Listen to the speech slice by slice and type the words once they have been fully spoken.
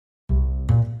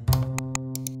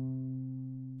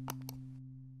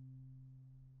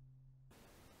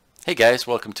Hey guys,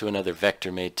 welcome to another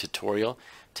VectorMade tutorial.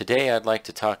 Today I'd like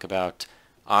to talk about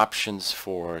options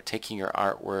for taking your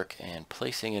artwork and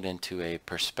placing it into a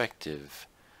perspective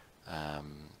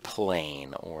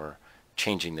plane, or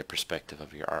changing the perspective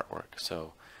of your artwork.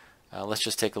 So let's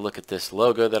just take a look at this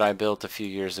logo that I built a few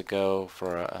years ago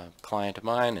for a client of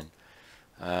mine.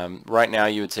 And right now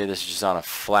you would say this is just on a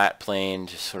flat plane,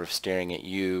 just sort of staring at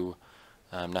you,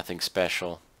 nothing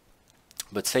special.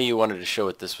 But say you wanted to show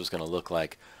what this was going to look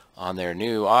like on their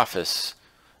new office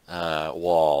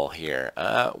wall here.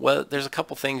 Well, there's a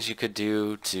couple things you could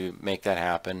do to make that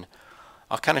happen.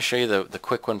 I'll kind of show you the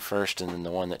quick one first, and then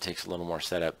the one that takes a little more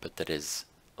setup but that is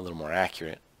a little more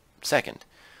accurate second.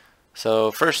 So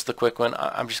first, the quick one,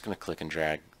 I'm just going to click and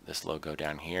drag this logo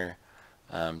down here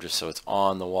just so it's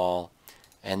on the wall,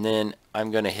 and then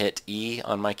I'm going to hit E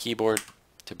on my keyboard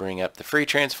to bring up the free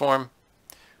transform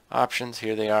options.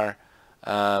 Here they are.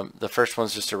 The first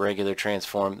one's just a regular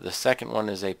transform. The second one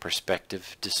is a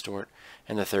perspective distort,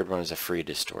 and the third one is a free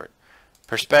distort.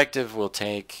 Perspective will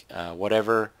take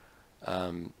whatever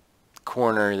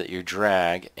corner that you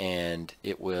drag, and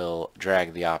it will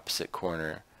drag the opposite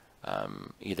corner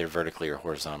either vertically or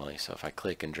horizontally. So if I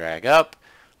click and drag up,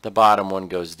 the bottom one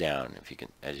goes down, if you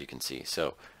can, as you can see.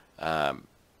 So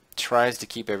tries to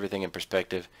keep everything in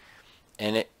perspective,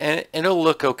 and it'll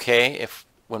look okay if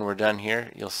when we're done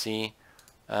here. You'll see.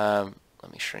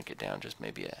 Let me shrink it down just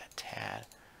maybe a tad.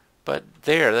 But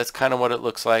that's kind of what it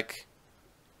looks like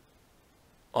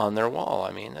on their wall.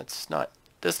 I mean, that's not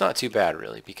too bad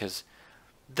really, because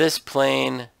this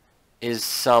plane is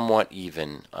somewhat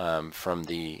even from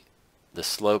the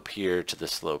slope here to the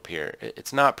slope here.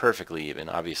 It's not perfectly even.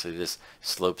 Obviously this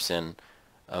slopes in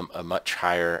a much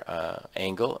higher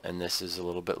angle, and this is a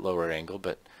little bit lower angle,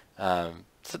 but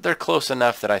so they're close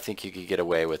enough that I think you could get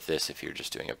away with this if you're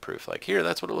just doing a proof. Like here,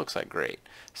 that's what it looks like. Great.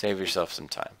 Save yourself some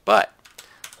time. But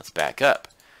let's back up.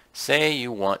 Say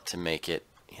you want to make it,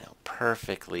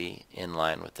 perfectly in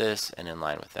line with this and in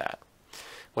line with that.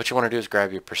 What you want to do is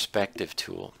grab your perspective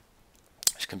tool,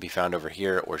 which can be found over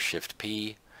here, or Shift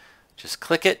P. Just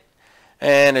click it,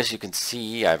 and as you can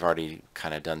see, I've already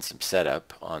kind of done some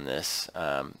setup on this.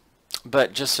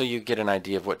 But just so you get an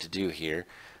idea of what to do here,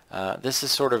 this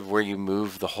is sort of where you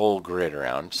move the whole grid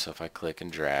around. So if I click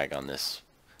and drag on this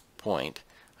point,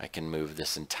 I can move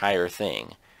this entire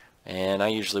thing. And I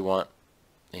usually want,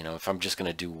 if I'm just going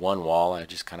to do one wall, I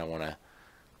just kind of want to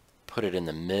put it in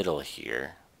the middle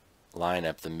here, line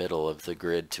up the middle of the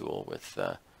grid tool with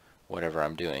whatever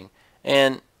I'm doing.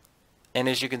 And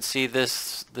as you can see,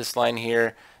 this line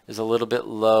here is a little bit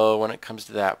low when it comes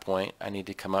to that point. I need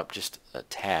to come up just a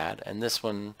tad, and this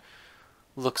one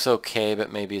looks okay,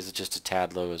 but maybe is just a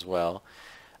tad low as well.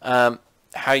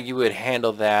 How you would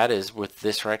handle that is with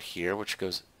this right here, which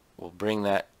will bring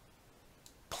that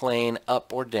plane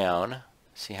up or down.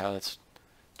 See how that's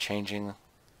changing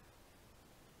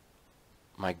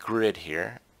my grid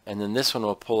here, and then this one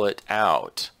will pull it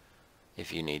out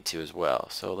if you need to as well.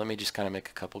 So let me just kind of make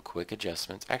a couple quick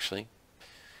adjustments. Actually,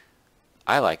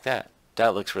 I like that.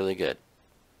 That looks really good.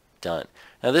 Done.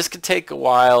 Now this could take a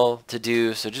while to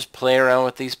do, so just play around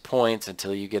with these points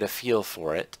until you get a feel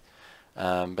for it.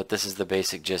 But this is the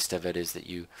basic gist of it, is that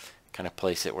you kind of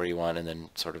place it where you want and then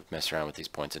sort of mess around with these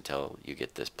points until you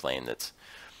get this plane that's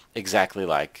exactly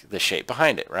like the shape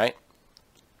behind it, right?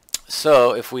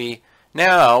 So if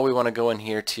now we want to go in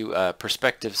here to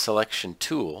Perspective Selection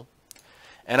Tool,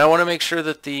 and I want to make sure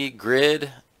that the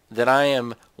grid that I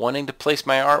am wanting to place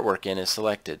my artwork in is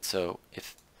selected. So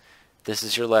if this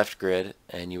is your left grid,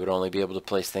 and you would only be able to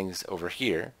place things over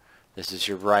here. This is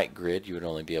your right grid. You would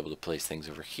only be able to place things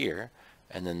over here.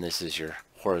 And then this is your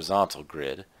horizontal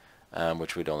grid,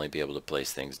 which would only be able to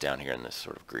place things down here in this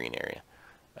sort of green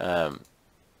area.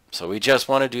 So we just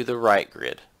want to do the right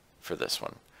grid for this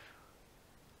one.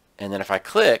 And then if I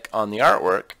click on the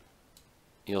artwork,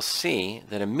 you'll see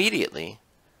that immediately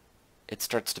it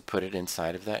starts to put it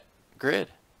inside of that grid.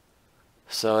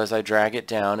 So as I drag it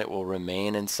down, it will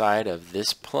remain inside of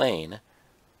this plane.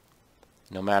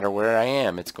 No matter where I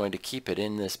am, it's going to keep it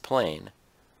in this plane,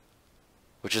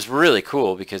 which is really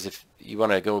cool, because if you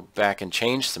want to go back and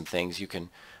change some things, you can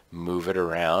move it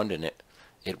around, and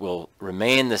it will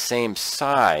remain the same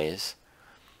size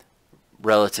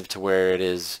relative to where it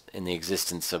is in the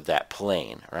existence of that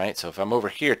plane, right? So if I'm over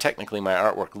here, technically my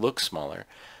artwork looks smaller,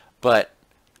 but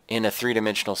in a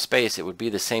three-dimensional space, it would be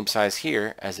the same size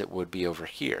here as it would be over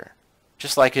here,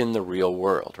 just like in the real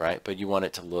world, right? But you want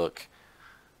it to look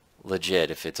legit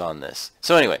if it's on this.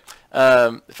 So anyway,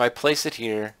 if I place it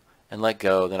here and let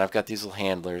go, then I've got these little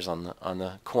handlers on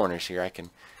the corners here. I can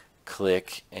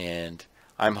click, and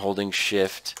I'm holding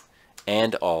Shift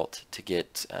and Alt to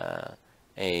get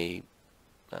a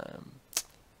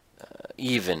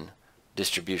even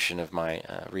distribution of my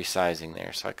resizing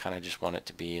there. So I kind of just want it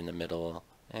to be in the middle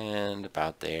and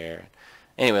about there.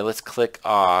 Anyway, let's click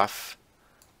off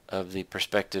of the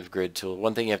perspective grid tool.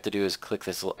 One thing you have to do is click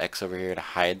this little X over here to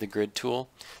hide the grid tool.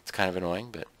 It's kind of annoying,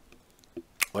 but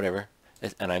whatever.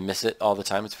 And I miss it all the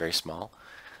time. It's very small.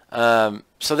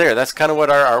 So there, that's kind of what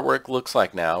our artwork looks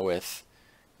like now with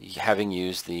having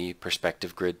used the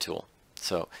perspective grid tool.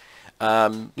 So,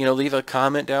 you know, leave a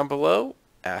comment down below.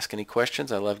 Ask any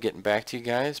questions. I love getting back to you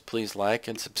guys. Please like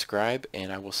and subscribe,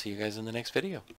 and I will see you guys in the next video.